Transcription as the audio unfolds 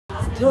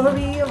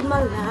story of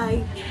my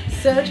life,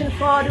 searching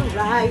for the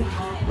right,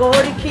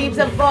 but it keeps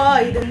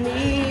avoiding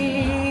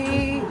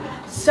me.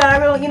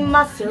 Sorrow in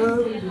my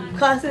soul,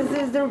 cause this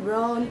is the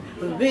wrong,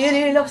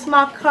 really loves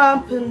my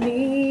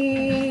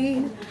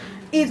company.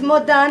 It's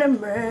more than a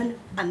man,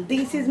 and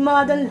this is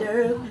more than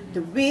love.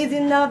 The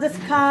reason of the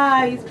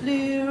sky is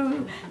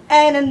blue,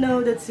 and I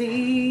know that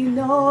he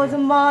knows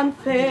I'm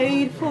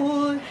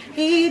unfaithful.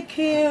 It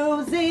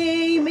kills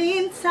him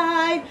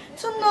inside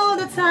to know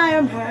that I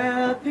am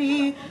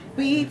happy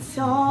with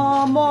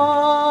some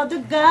other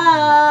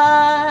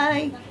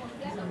guy.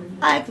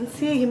 I can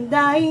see him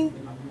dying.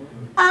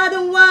 I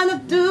don't wanna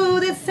do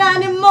this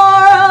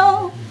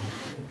anymore.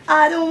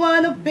 I don't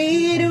wanna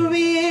be the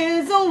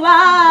reason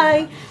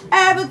why.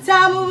 Every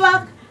time I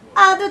walk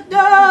out the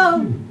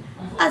door,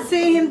 I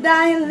see him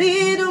dying a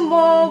little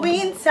more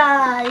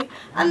inside.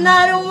 And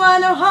I don't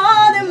wanna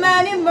hold him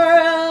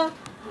anymore.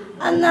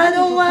 And I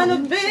don't wanna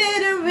be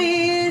the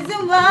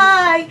reason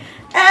why.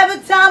 Every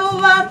time I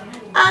walk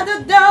out the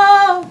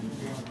door,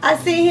 I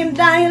see him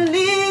dying a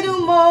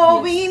little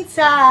more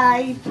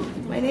inside.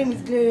 My name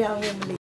is Gloria.